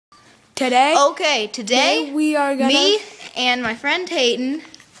Today we are gonna... me and my friend Hayden,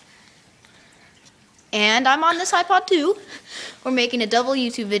 and I'm on this iPod too. We're making a double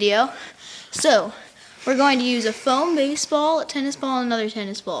YouTube video. So, we're going to use a foam baseball, a tennis ball, and another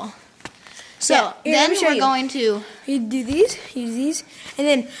tennis ball. So, then we're going to... You do these, use these, and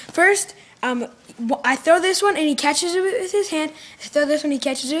then first, I throw this one and he catches it with his hand. I throw this one, he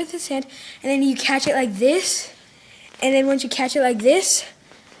catches it with his hand, and then you catch it like this. And then once you catch it like this,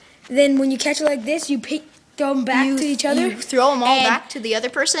 then when you catch it like this, you throw them back to each other. You throw them all back to the other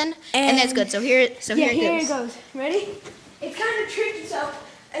person, and that's good. So here it goes. Ready? It's kind of tricky, so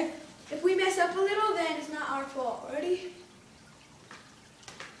if we mess up a little, then it's not our fault. Ready?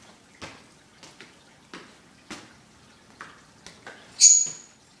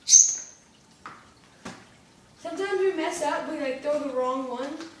 Sometimes we mess up, we throw the wrong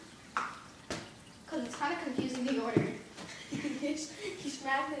one. Because it's kind of confusing the order. He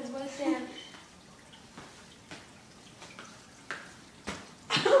smacked his left hand.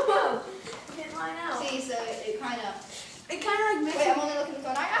 Oh, it didn't line out. See, so it kind of... It kind of like messed Wait, up. I'm only looking at the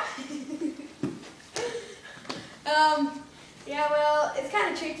phone right now. Yeah, well, it's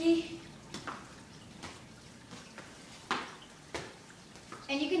kind of tricky.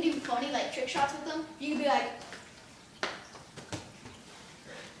 And you can do funny, trick shots with them. You can be like...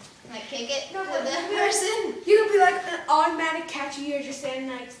 kick it to the person. You can be like an automatic catcher. You're just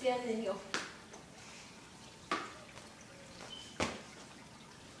standing still, and then you go.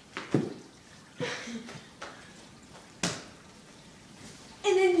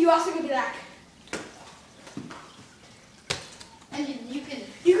 And then you also can be like. And you can.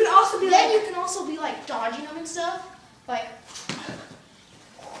 You can also be then you can also be dodging them and stuff,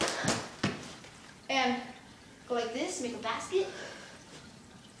 and go like this, make a basket.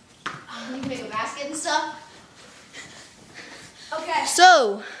 You can make a basket and stuff. Okay.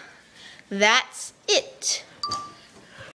 So, that's it.